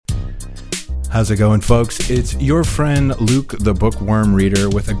How's it going, folks? It's your friend Luke, the bookworm reader,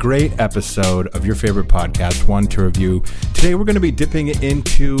 with a great episode of your favorite podcast, One to Review. Today, we're going to be dipping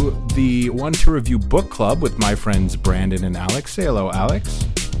into the One to Review book club with my friends Brandon and Alex. Say hello, Alex.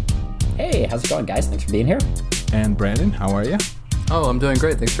 Hey, how's it going, guys? Thanks for being here. And Brandon, how are you? Oh, I'm doing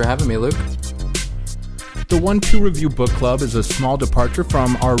great. Thanks for having me, Luke. The One to Review book club is a small departure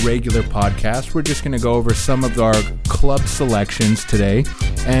from our regular podcast. We're just going to go over some of our club selections today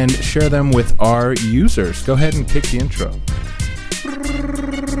and share them with our users. Go ahead and kick the intro.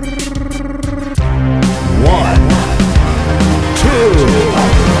 One, two,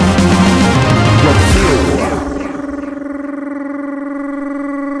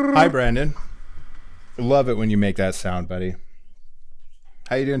 review. Hi, Brandon. Love it when you make that sound, buddy.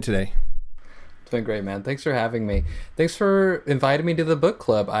 How you doing today? Doing great, man. Thanks for having me. Thanks for inviting me to the book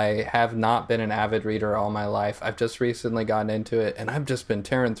club. I have not been an avid reader all my life. I've just recently gotten into it, and I've just been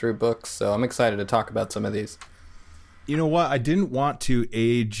tearing through books, so I'm excited to talk about some of these. You know what? I didn't want to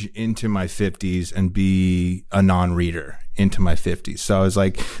age into my 50s and be a non-reader into my 50s. So I was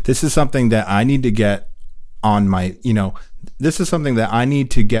like, this is something that I need to get on my, this is something that I need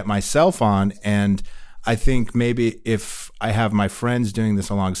to get myself on, and I think maybe if I have my friends doing this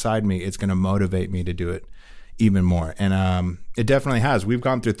alongside me, it's going to motivate me to do it even more. And it definitely has. We've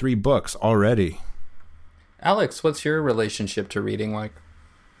gone through 3 books already. Alex, what's your relationship to reading like?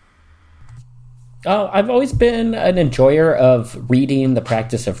 Oh, I've always been an enjoyer of reading, the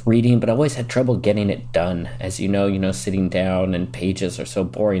practice of reading, but I always had trouble getting it done. As you know, sitting down and pages are so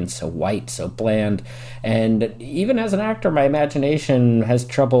boring, so white, so bland. And even as an actor, my imagination has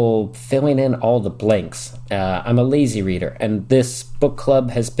trouble filling in all the blanks. I'm a lazy reader, and this book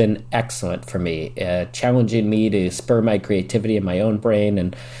club has been excellent for me, challenging me to spur my creativity in my own brain,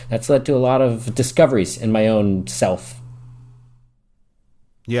 and that's led to a lot of discoveries in my own self.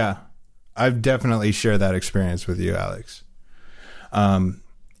 Yeah. I've definitely shared that experience with you, Alex.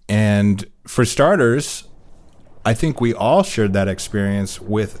 And for starters, I think we all shared that experience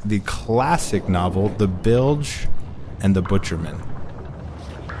with the classic novel, The Bilge and the Butcherman.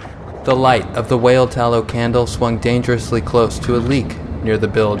 The light of the whale tallow candle swung dangerously close to a leak near the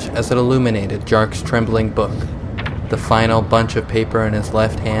bilge as it illuminated Jark's trembling book. The final bunch of paper in his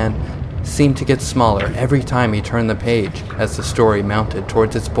left hand seemed to get smaller every time he turned the page as the story mounted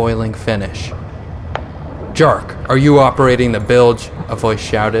towards its boiling finish. "Jark, are you operating the bilge?" a voice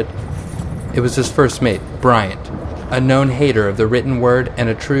shouted. It was his first mate, Bryant, a known hater of the written word and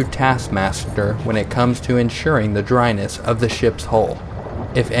a true taskmaster when it comes to ensuring the dryness of the ship's hull.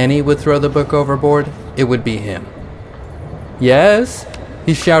 If any would throw the book overboard, it would be him. "Yes?"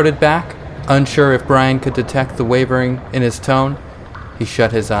 he shouted back, unsure if Bryant could detect the wavering in his tone. He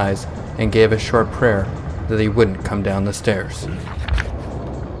shut his eyes and gave a short prayer that he wouldn't come down the stairs.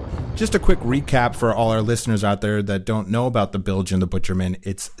 Just a quick recap for all our listeners out there that don't know about The Bilge and the Butcherman.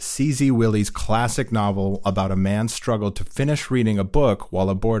 It's C.Z. Willie's classic novel about a man's struggle to finish reading a book while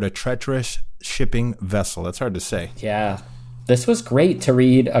aboard a treacherous shipping vessel. That's hard to say. Yeah. This was great to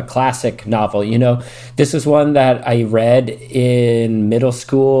read a classic novel. This is one that I read in middle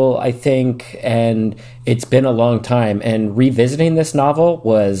school, I think, and it's been a long time. And revisiting this novel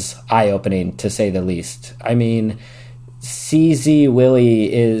was eye-opening, to say the least. I mean, C.Z.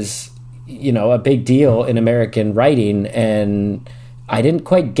 Willie is, a big deal in American writing, and I didn't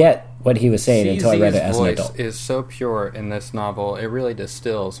quite get what he was saying until I read it as an adult. His voice is so pure in this novel. It really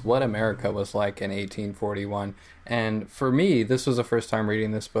distills what America was like in 1841. And for me, this was the first time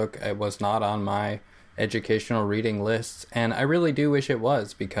reading this book. It was not on my educational reading lists, and I really do wish it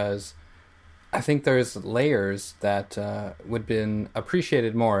was, because I think there's layers that would have been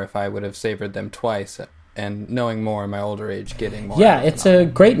appreciated more if I would have savored them twice, and knowing more in my older age, getting more. Yeah, it's a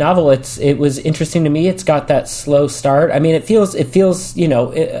great novel. It was interesting to me. It's got that slow start. I mean, it feels a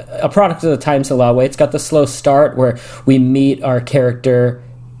product of the times in a lot of ways. It's got the slow start where we meet our character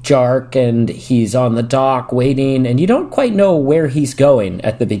Jark, and he's on the dock waiting, and you don't quite know where he's going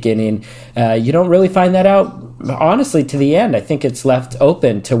at the beginning. You don't really find that out, honestly, to the end. I think it's left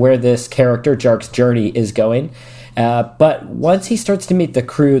open to where this character, Jark's journey, is going. But once he starts to meet the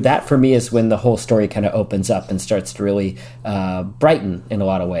crew, that for me is when the whole story kind of opens up and starts to really brighten in a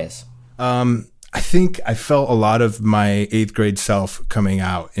lot of ways. I think I felt a lot of my 8th grade self coming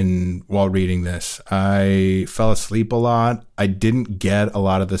out while reading this. I fell asleep a lot. I didn't get a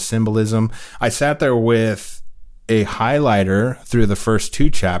lot of the symbolism. I sat there with a highlighter through the first 2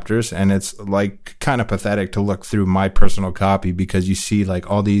 chapters, and it's like kind of pathetic to look through my personal copy because you see like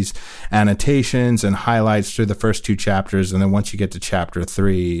all these annotations and highlights through the first 2 chapters, and then once you get to chapter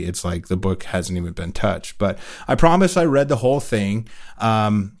 3, it's like the book hasn't even been touched. But I promise I read the whole thing.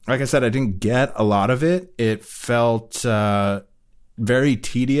 Like I said, I didn't get a lot of it. It felt very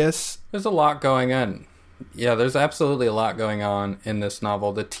tedious. There's a lot going on. Yeah, there's absolutely a lot going on in this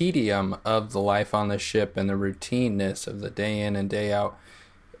novel. The tedium of the life on the ship and the routineness of the day in and day out.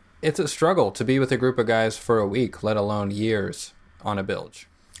 It's a struggle to be with a group of guys for a week, let alone years, on a bilge.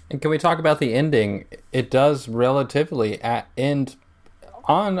 And can we talk about the ending? It does relatively end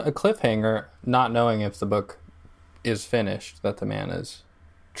on a cliffhanger, not knowing if the book is finished, that the man is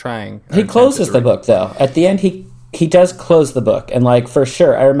trying. He closes the book, though. At the end, he does close the book, and like for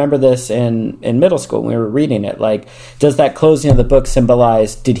sure, I remember this in middle school when we were reading it. Like, does that closing of the book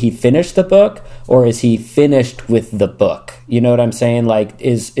symbolize did he finish the book, or is he finished with the book? You know what I'm saying? Like,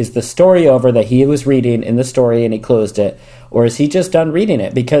 is the story over that he was reading in the story and he closed it, or is he just done reading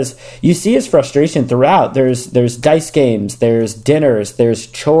it? Because you see his frustration throughout. There's dice games, there's dinners, there's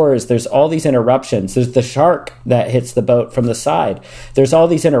chores, there's all these interruptions. There's the shark that hits the boat from the side. There's all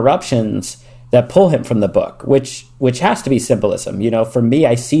these interruptions that pull him from the book, which has to be symbolism. You know, for me,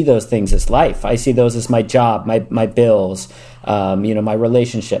 I see those things as life. I see those as my job, my bills, my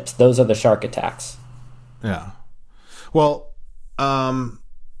relationships. Those are the shark attacks. Yeah. Well,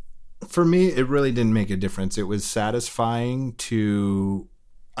 for me, it really didn't make a difference. It was satisfying to,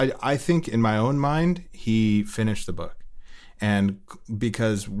 I think in my own mind, he finished the book. And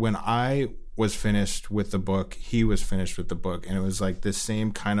because when I was finished with the book, he was finished with the book, and it was like the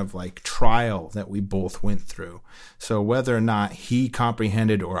same kind of like trial that we both went through. So whether or not he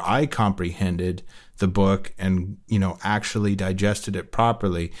comprehended or I comprehended the book and, actually digested it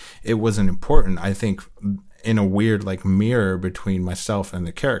properly, it wasn't important. I think in a weird like mirror between myself and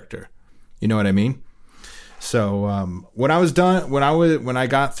the character. You know what I mean? So when I was done, when I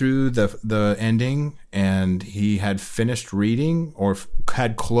got through the ending and he had finished reading or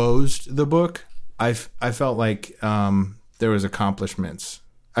had closed the book, I felt like there was accomplishments.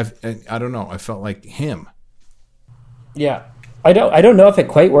 I don't know. I felt like him. Yeah. I don't know if it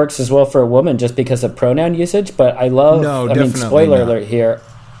quite works as well for a woman just because of pronoun usage, but I love. No, I mean, spoiler alert here.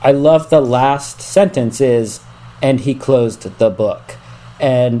 I love the last sentence is, and he closed the book.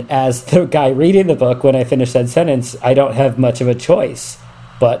 And as the guy reading the book, when I finish that sentence, I don't have much of a choice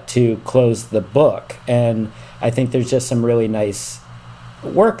but to close the book. And I think there's just some really nice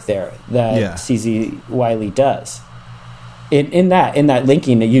work there that CZ Wiley does. In that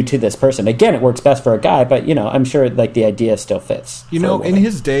linking you to this person. Again, it works best for a guy, but I'm sure like the idea still fits. In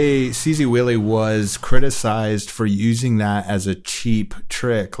his day, CZ Wiley was criticized for using that as a cheap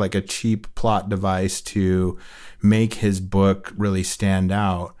trick, like a cheap plot device to make his book really stand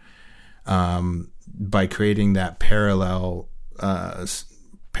out by creating that parallel that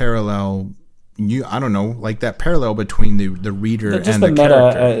parallel between the reader and the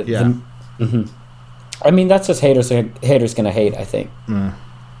character. I mean, that's just haters gonna hate, I think.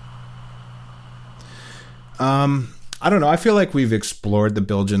 I don't know. I feel like we've explored the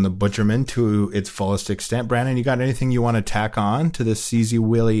Bilge and the Butcherman to its fullest extent. Brandon, you got anything you want to tack on to this CZ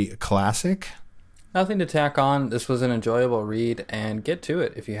Wiley classic? Nothing to tack on. This was an enjoyable read, and get to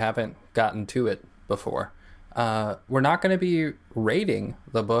it if you haven't gotten to it before. We're not going to be rating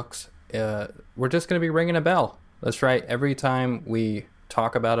the books. We're just going to be ringing a bell. That's right. Every time we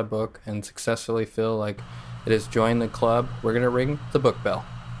talk about a book and successfully feel like it has joined the club, we're going to ring the book bell.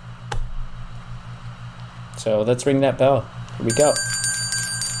 So let's ring that bell. Here we go.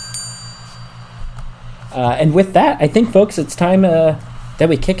 And with that, I think, folks, it's time that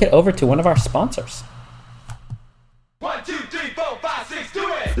we kick it over to one of our sponsors. 1, 2, 3, 4, 5, 6, do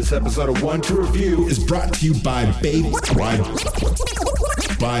it! This episode of One to Review is brought to you by Baby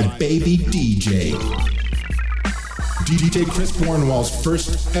DJ. DJ Chris Cornwall's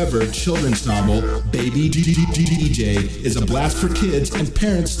first ever children's novel, Baby DJ, is a blast for kids and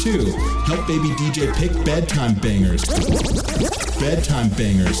parents too. Help Baby DJ pick bedtime bangers.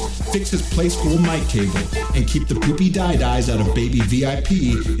 Fix his play school mic cable, and keep the poopy die-dyes out of Baby VIP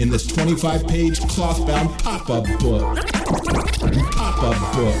in this 25-page cloth-bound pop-up book.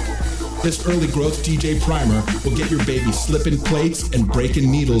 This early growth DJ primer will get your baby slipping plates and breaking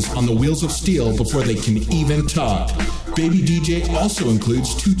needles on the wheels of steel before they can even talk. Baby DJ also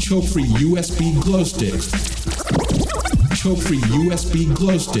includes 2 choke-free USB glow sticks.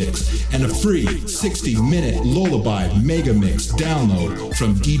 And a free 60-minute lullaby mega mix download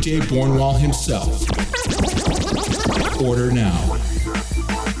from DJ Bornwall himself. Order now.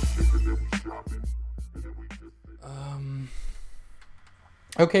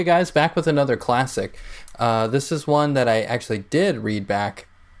 Okay, guys, back with another classic. This is one that I actually did read back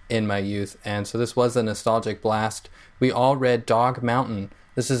in my youth, and so this was a nostalgic blast. We all read Dog Mountain.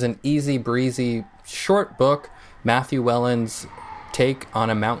 This is an easy breezy, short book, Matthew Welland's take on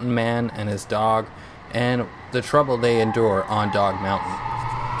a mountain man and his dog, and the trouble they endure on Dog Mountain.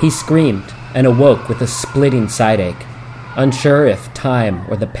 He screamed and awoke with a splitting sideache, unsure if time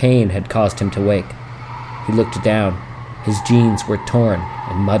or the pain had caused him to wake. He looked down. His jeans were torn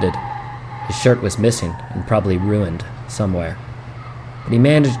and mudded. His shirt was missing and probably ruined somewhere. But he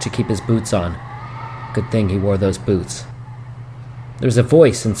managed to keep his boots on. Good thing he wore those boots. There was a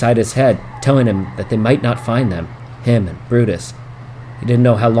voice inside his head telling him that they might not find them, him and Brutus. He didn't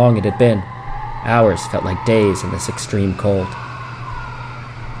know how long it had been. Hours felt like days in this extreme cold.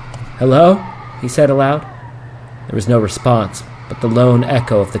 "Hello?" he said aloud. There was no response, but the lone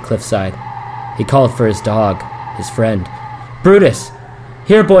echo of the cliffside. He called for his dog, his friend. "Brutus!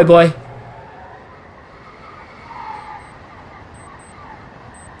 Here, boy!"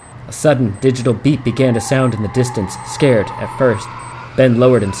 A sudden digital beep began to sound in the distance. Scared, at first, Ben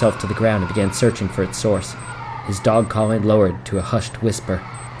lowered himself to the ground and began searching for its source. His dog calling lowered to a hushed whisper.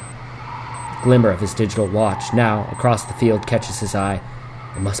 The glimmer of his digital watch, now across the field, catches his eye.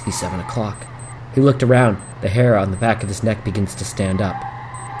 It must be 7 o'clock. He looked around. The hair on the back of his neck begins to stand up.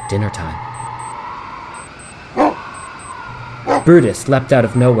 Dinner time. Brutus leapt out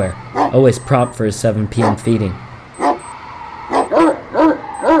of nowhere, always prompt for his 7 p.m. feeding.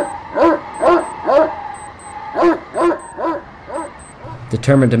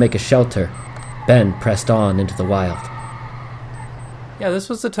 Determined to make a shelter, Ben pressed on into the wild. Yeah, this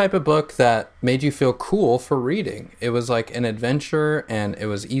was the type of book that made you feel cool for reading. It was like an adventure, and it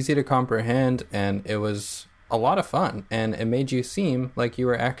was easy to comprehend, and it was a lot of fun, and it made you seem like you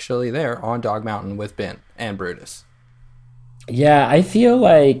were actually there on Dog Mountain with Ben and Brutus. Yeah, I feel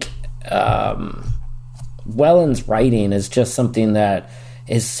like Welland's writing is just something that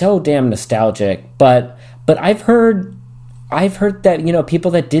is so damn nostalgic, but I've heard that, you know,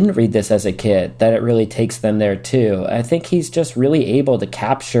 people that didn't read this as a kid, that it really takes them there too. I think he's just really able to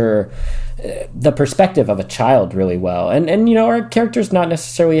capture the perspective of a child really well. And you know, our character's not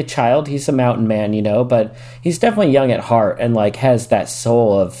necessarily a child. He's a mountain man, you know, but he's definitely young at heart and like has that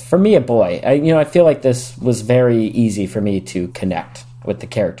soul of, for me, a boy. I feel like this was very easy for me to connect with the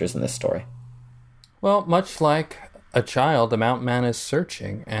characters in this story. Well, much like a child, the mountain man is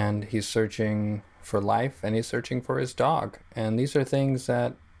searching, and he's searching for life, and he's searching for his dog. And these are things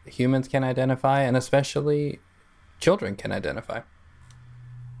that humans can identify, and especially children can identify.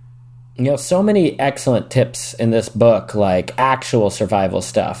 You know, so many excellent tips in this book, like actual survival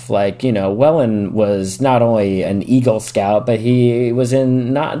stuff. Like, you know, Welland was not only an Eagle Scout, but he was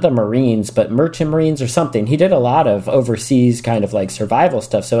in not the Marines, but Merchant Marines or something. He did a lot of overseas kind of like survival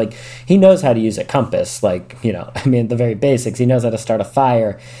stuff. So like he knows how to use a compass, like, you know, I mean, the very basics. He knows how to start a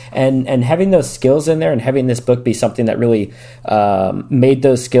fire, and having those skills in there and having this book be something that really made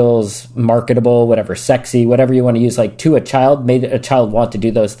those skills marketable, whatever, sexy, whatever you want to use, like to a child, made a child want to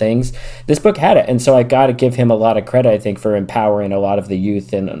do those things. This book had it, and so I got to give him a lot of credit, I think, for empowering a lot of the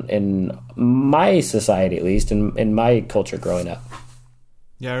youth in my society, at least, in my culture growing up.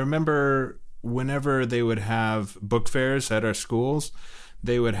 Yeah, I remember whenever they would have book fairs at our schools,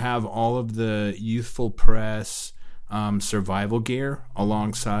 they would have all of the Youthful Press survival gear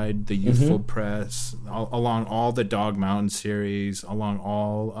alongside the Youthful Press, along all the Dog Mountain series, along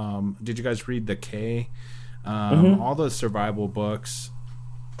all, did you guys read the K? All those survival books.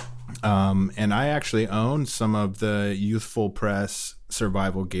 And I actually owned some of the Youthful Press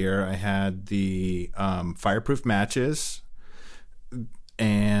survival gear. I had the fireproof matches,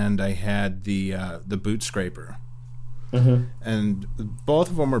 and I had the boot scraper. And both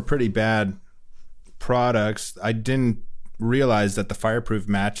of them were pretty bad products. I didn't realize that the fireproof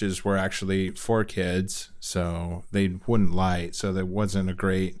matches were actually for kids, so they wouldn't light, so that wasn't a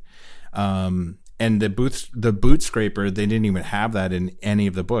great and the boot scraper, they didn't even have that in any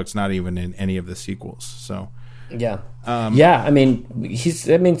of the books, not even in any of the sequels. So yeah. I mean,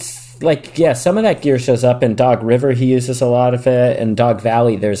 some of that gear shows up in Dog River. He uses a lot of it. In Dog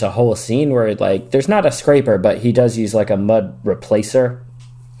Valley, there's a whole scene where like there's not a scraper, but he does use like a mud replacer.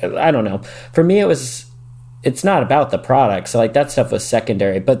 I don't know. For me, it's not about the product, so like that stuff was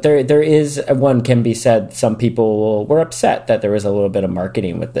secondary. But there is one can be said. Some people were upset that there was a little bit of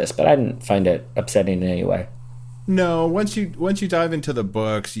marketing with this, but I didn't find it upsetting in any way. No, once you dive into the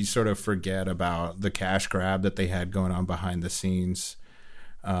books, you sort of forget about the cash grab that they had going on behind the scenes.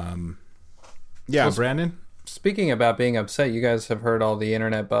 Brandon. speaking about being upset, you guys have heard all the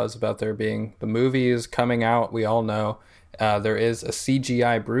internet buzz about there being the movies coming out. We all know there is a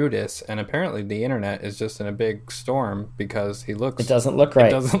CGI Brutus, and apparently the internet is just in a big storm because It doesn't look right.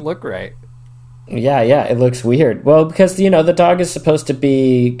 It doesn't look right. Yeah, it looks weird. Well, because, the dog is supposed to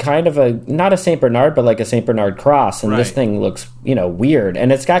be kind of not a St. Bernard, but like a St. Bernard cross, and this thing looks, weird.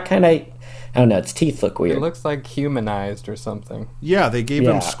 And it's got kind of, I don't know, its teeth look weird. It looks like humanized or something. Yeah, they gave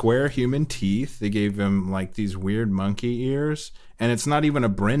him square human teeth. They gave him like these weird monkey ears. And it's not even a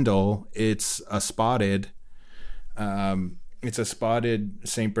brindle, it's a spotted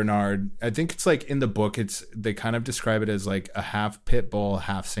St. Bernard. I think it's like in the book, they kind of describe it as like a half pit bull,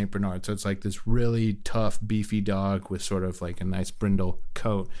 half St. Bernard. So it's like this really tough, beefy dog with sort of like a nice brindle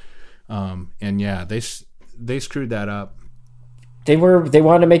coat. And yeah, they screwed that up. They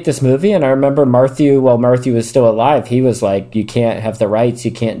wanted to make this movie, and I remember Matthew was still alive, he was like, you can't have the rights,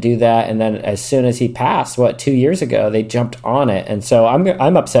 you can't do that. And then as soon as he passed, 2 years ago, they jumped on it. And so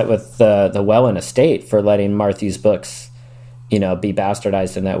I'm upset with the Welland estate for letting Matthew's books, be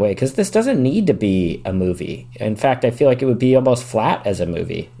bastardized in that way, because this doesn't need to be a movie. In fact, I feel like it would be almost flat as a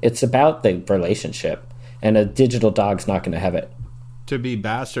movie. It's about the relationship, and a digital dog's not going to have it. To be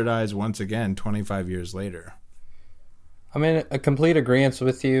bastardized once again 25 years later. I'm in a complete agreement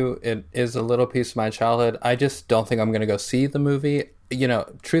with you. It is a little piece of my childhood. I just don't think I'm going to go see the movie.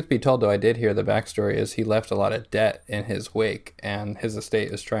 Truth be told, though, I did hear the backstory is he left a lot of debt in his wake, and his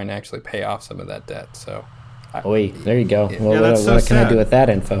estate is trying to actually pay off some of that debt. So, there you go. Yeah, well, what can I do with that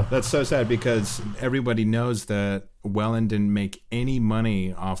info? That's so sad, because everybody knows that Welland didn't make any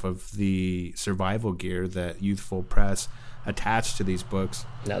money off of the survival gear that Youthful Press attached to these books.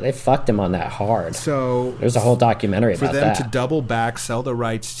 No, they fucked him on that hard. So there's a whole documentary about that. For them to double back, sell the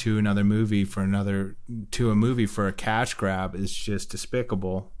rights to another movie for a cash grab is just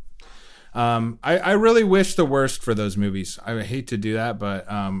despicable. I really wish the worst for those movies. I hate to do that, but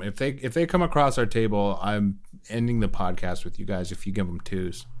if they come across our table, I'm ending the podcast with you guys if you give them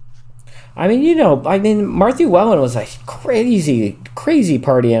twos. Matthew Welland was a crazy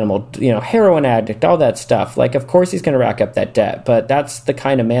party animal, heroin addict, all that stuff. Like, of course he's going to rack up that debt, but that's the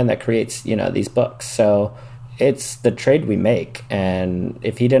kind of man that creates, these books. So it's the trade we make. And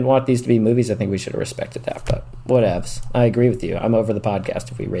if he didn't want these to be movies, I think we should have respected that, but whatevs. I agree with you. I'm over the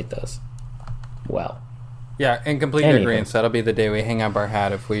podcast if we rate those well. Yeah, in complete agreement. That'll be the day we hang up our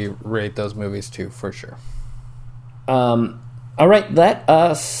hat if we rate those movies too, for sure. All right,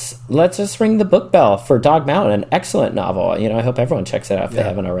 let's just ring the book bell for Dog Mountain, an excellent novel. I hope everyone checks it out if they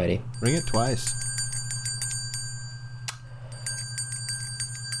haven't already. Ring it twice.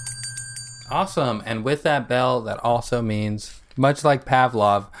 Awesome. And with that bell, that also means, much like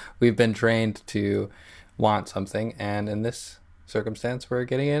Pavlov, we've been trained to want something. And in this circumstance, we're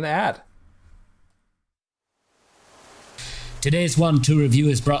getting an ad. Today's 1-2 review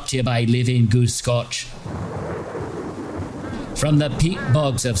is brought to you by Living Goose Scotch. From the peat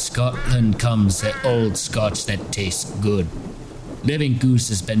bogs of Scotland comes the old Scotch that tastes good. Living Goose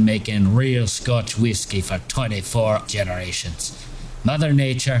has been making real Scotch whiskey for 24 generations. Mother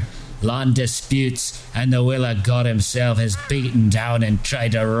Nature, land disputes, and the will of God himself has beaten down and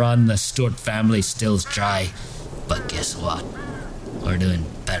tried to run the Stewart family stills dry. But guess what? We're doing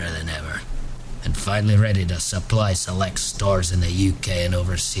better than ever. And finally ready to supply select stores in the UK and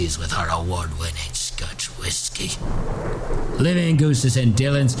overseas with our award-winning Scotch whiskey. Living Goose is in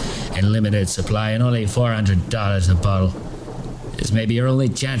Dillon's in limited supply and only $400 a bottle. This may be your only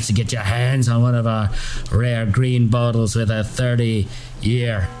chance to get your hands on one of our rare green bottles with a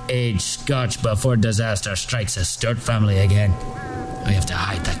 30-year aged Scotch before disaster strikes the Stewart family again. We have to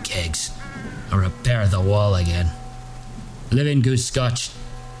hide the kegs or repair the wall again. Living Goose Scotch.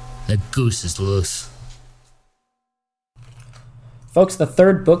 The goose is loose. Folks, the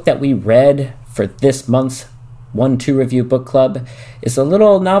third book that we read for this month's 1-2 Review Book Club is a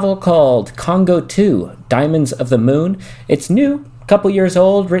little novel called Congo 2, Diamonds of the Moon. It's new, a couple years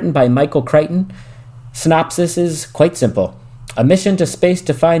old, written by Michael Crichton. Synopsis is quite simple. A mission to space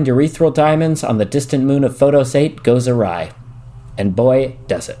to find urethral diamonds on the distant moon of Photos 8 goes awry. And boy,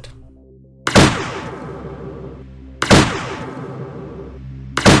 does it.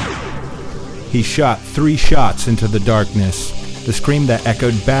 He shot 3 shots into the darkness. The scream that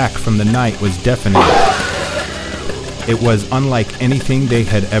echoed back from the night was deafening. It was unlike anything they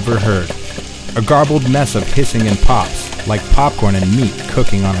had ever heard. A garbled mess of hissing and pops, like popcorn and meat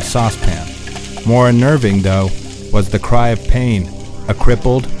cooking on a saucepan. More unnerving, though, was the cry of pain, a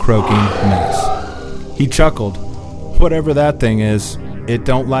crippled, croaking mess. He chuckled. Whatever that thing is, it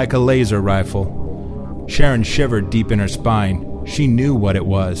don't like a laser rifle. Sharon shivered deep in her spine. She knew what it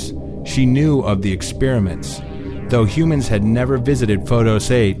was. She knew of the experiments. Though humans had never visited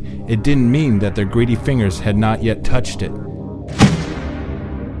Photos 8, it didn't mean that their greedy fingers had not yet touched it.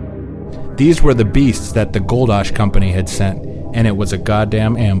 These were the beasts that the Goldosh Company had sent, and it was a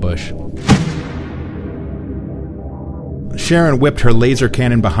goddamn ambush. Sharon whipped her laser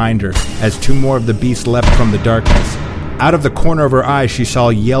cannon behind her as two more of the beasts leapt from the darkness. Out of the corner of her eye, she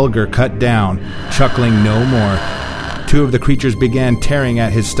saw Yelger cut down, chuckling no more. Two of the creatures began tearing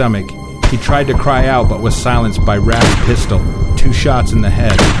at his stomach. He tried to cry out, but was silenced by Rat's pistol. 2 shots in the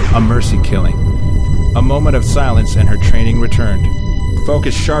head, a mercy killing. A moment of silence, and her training returned.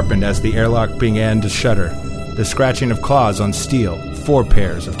 Focus sharpened as the airlock began to shudder. The scratching of claws on steel. 4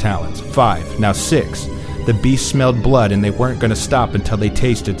 pairs of talons. 5, now 6. The beasts smelled blood, and they weren't going to stop until they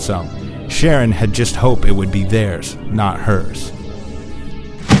tasted some. Sharon had just hoped it would be theirs, not hers.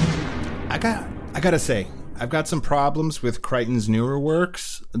 I gotta say, I've got some problems with Crichton's newer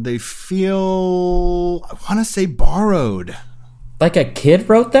works. They feel, I want to say, borrowed. Like a kid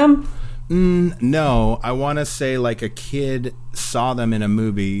wrote them? No, I want to say like a kid saw them in a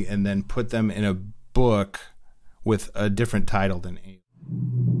movie and then put them in a book with a different title than A.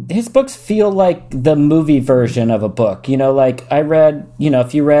 His books feel like the movie version of a book. You know, like I read, you know,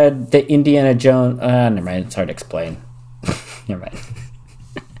 if you read the Indiana Jones... never mind, it's hard to explain. Never mind.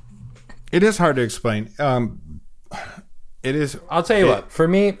 It is hard to explain. It is... I'll tell you what. For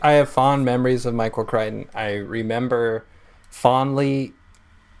me, I have fond memories of Michael Crichton. I remember fondly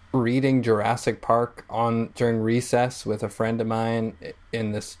reading Jurassic Park during recess with a friend of mine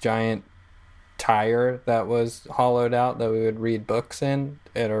in this giant tire that was hollowed out that we would read books in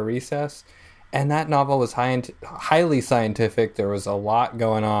at our recess. And that novel was highly scientific. There was a lot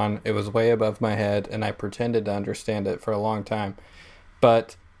going on. It was way above my head, and I pretended to understand it for a long time.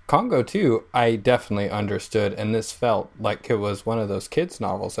 But Congo 2, I definitely understood, and this felt like it was one of those kids'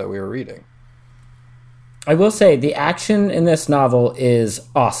 novels that we were reading. I will say the action in this novel is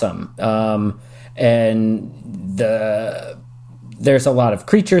awesome. And there's a lot of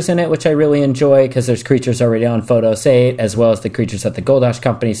creatures in it, which I really enjoy, because there's creatures already on Photos 8, as well as the creatures that the Goldosh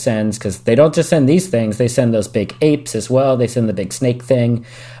Company sends, because they don't just send these things, they send those big apes as well, they send the big snake thing.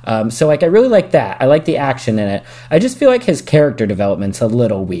 So like I really like that. I like the action in it. I just feel like his character development's a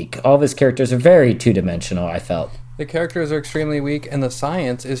little weak. All of his characters are very two-dimensional, I felt. The characters are extremely weak, and the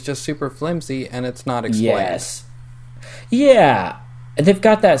science is just super flimsy, and it's not explained. Yes. Yeah. They've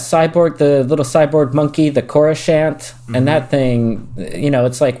got that cyborg, the little cyborg monkey, the Coruscant, and that thing, you know,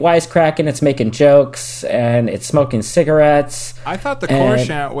 it's like wisecracking, it's making jokes, and it's smoking cigarettes. I thought the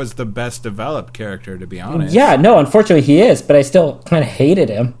Coruscant was the best developed character, to be honest. Yeah, no, unfortunately he is, but I still kind of hated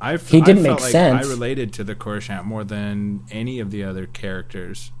him. He didn't make sense. I related to the Coruscant more than any of the other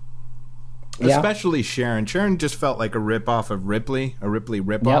characters. Yeah. Especially Sharon. Sharon just felt like a ripoff of Ripley, a Ripley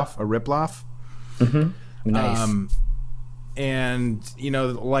ripoff, a Riploff. Mm-hmm. Nice. And, you know,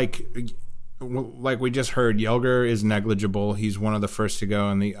 like we just heard, Yelger is negligible. He's one of the first to go.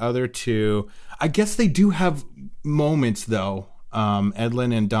 And the other two, I guess they do have moments, though.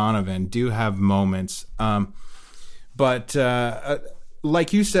 Edlin and Donovan do have moments. But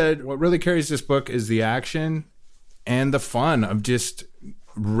like you said, what really carries this book is the action and the fun of just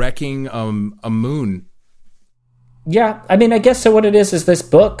wrecking a moon. Yeah, I mean, I guess so what it is this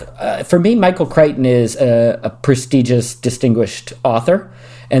book, for me, Michael Crichton is a prestigious, distinguished author,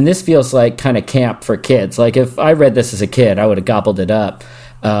 and this feels like kind of camp for kids. Like, if I read this as a kid, I would have gobbled it up.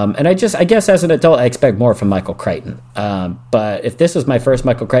 And I guess as an adult, I expect more from Michael Crichton. But if this was my first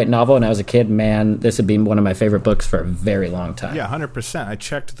Michael Crichton novel and I was a kid, man, this would be one of my favorite books for a very long time. Yeah, 100%. I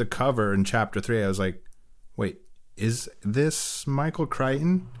checked the cover in chapter 3. I was like, wait, is this Michael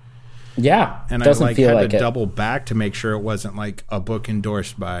Crichton? Yeah, and doesn't I feel had like to it. double back to make sure it wasn't like a book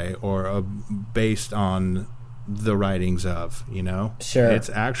endorsed by or based on the writings of, you know? Sure. It's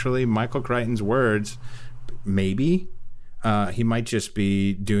actually Michael Crichton's words. Maybe. He might just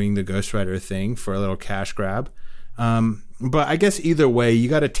be doing the ghostwriter thing for a little cash grab. But I guess either way, you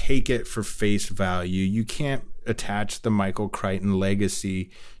got to take it for face value. You can't attach the Michael Crichton legacy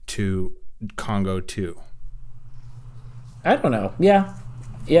to Congo 2. I don't know. Yeah,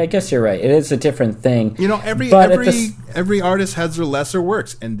 I guess you're right. It is a different thing. You know, every artist has their lesser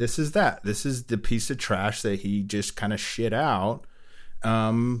works, and this is that. This is the piece of trash that he just kind of shit out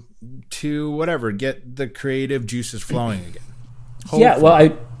to whatever, get the creative juices flowing again. Hopefully.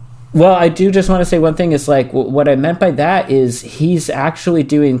 Yeah, well, I do just want to say one thing is like what I meant by that is he's actually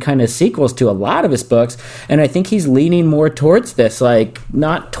doing kind of sequels to a lot of his books, and I think he's leaning more towards this, like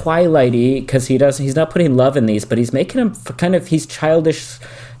not Twilight-y, because he's not putting love in these, but he's making them he's childish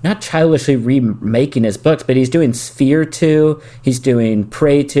not childishly remaking his books, but he's doing Sphere 2, he's doing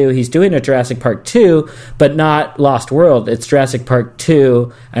Prey 2, he's doing a Jurassic Park 2, but not Lost World. It's Jurassic Park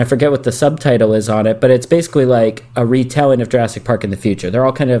 2, and I forget what the subtitle is on it, but it's basically like a retelling of Jurassic Park in the future. They're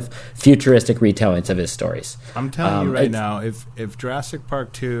all kind of futuristic retellings of his stories. I'm telling you right now, if Jurassic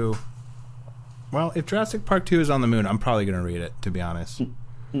Park 2... Well, if Jurassic Park 2 is on the moon, I'm probably going to read it, to be honest.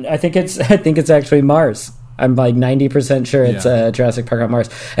 I think it's actually Mars. I'm like 90% sure it's Jurassic Park on Mars.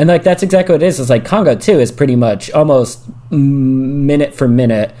 And like that's exactly what it is. It's like Congo 2 is pretty much almost minute for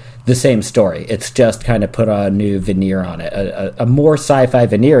minute the same story. It's just kind of put a new veneer on it, a more sci-fi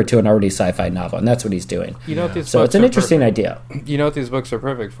veneer to an already sci-fi novel, and that's what he's doing. You know what these so books it's an are interesting perfect. idea. You know what these books are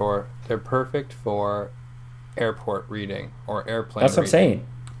perfect for? They're perfect for airport reading or airplane That's what I'm reading. saying.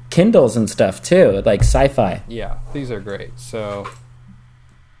 Kindles and stuff too, like sci-fi. Yeah, these are great. So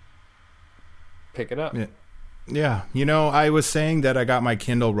pick it up. Yeah. You know, I was saying that I got my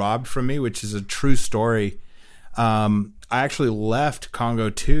Kindle robbed from me, which is a true story. I actually left Congo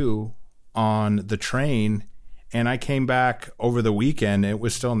 2 on the train, and I came back over the weekend. It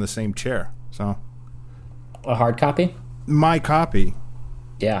was still in the same chair. So, A hard copy? my copy.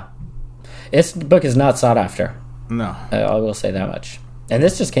 Yeah. This book is not sought after. No. I will say that much. And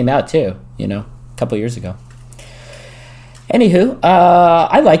this just came out too, a couple years ago. Anywho,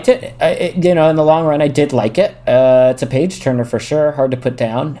 I liked it. In the long run, I did like it. It's a page turner for sure. Hard to put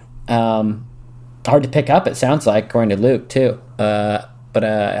down. Hard to pick up, it sounds like, according to Luke too. But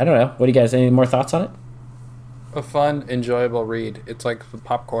I don't know. What do you guys, any more thoughts on it? A fun, enjoyable read. It's like the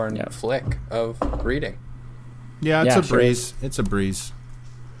popcorn flick of reading. Yeah, it's Yeah, a sure breeze. is. It's a breeze.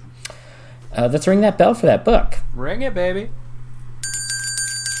 Let's ring that bell for that book. Ring it, baby.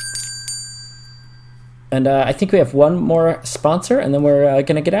 And I think we have one more sponsor, and then we're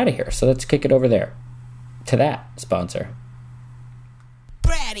going to get out of here. So let's kick it over there to that sponsor.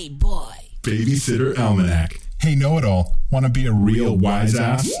 Bratty boy. Babysitter Almanac. Hey, know-it-all. Want to be a real wise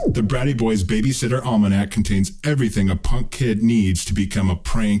ass? The Bratty Boys Babysitter Almanac contains everything a punk kid needs to become a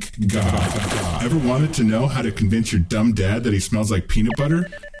prank god. Ever wanted to know how to convince your dumb dad that he smells like peanut butter?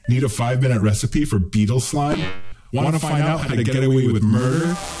 Need a 5-minute recipe for beetle slime? Want to find out how to get away with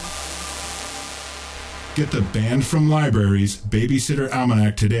murder? Get the Banned from Libraries Babysitter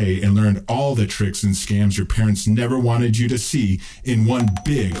Almanac today and learn all the tricks and scams your parents never wanted you to see in one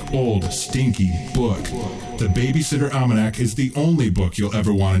big, old, stinky book. The Babysitter Almanac is the only book you'll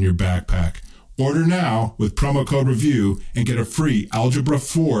ever want in your backpack. Order now with promo code REVIEW and get a free Algebra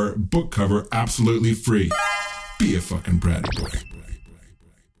 4 book cover absolutely free. Be a fucking bratty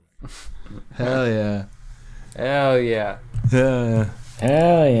boy. Hell yeah. Hell yeah. Yeah.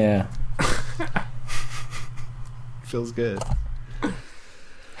 Hell yeah. Feels good.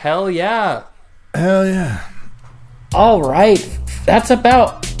 Hell yeah. Hell yeah. All right. That's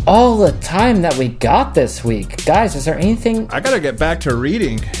about all the time that we got this week. Guys, is there anything... I gotta get back to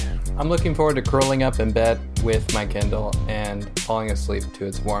reading. I'm looking forward to curling up in bed with my Kindle and falling asleep to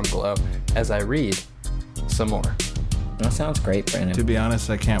its warm glow as I read some more. That sounds great, Brandon. To be honest,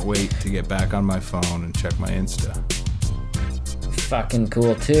 I can't wait to get back on my phone and check my Insta. Fucking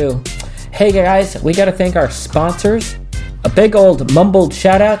cool, too. Hey, guys, we got to thank our sponsors. A big old mumbled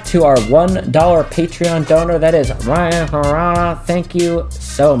shout out to our $1 Patreon donor. That is Ryan Harana. Thank you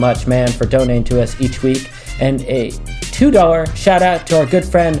so much, man, for donating to us each week. And a $2 shout out to our good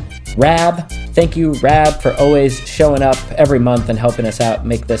friend Rab. Thank you, Rab, for always showing up every month and helping us out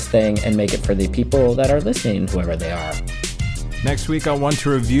make this thing and make it for the people that are listening, whoever they are. Next week on One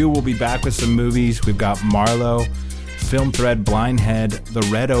to Review, we'll be back with some movies. We've got Marlowe, Film Thread, Blind Head, The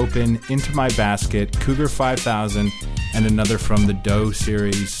Red Open, Into My Basket, Cougar 5000, and another from the Doe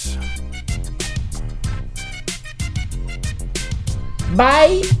series.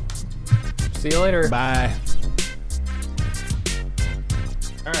 Bye! See you later. Bye.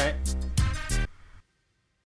 All right.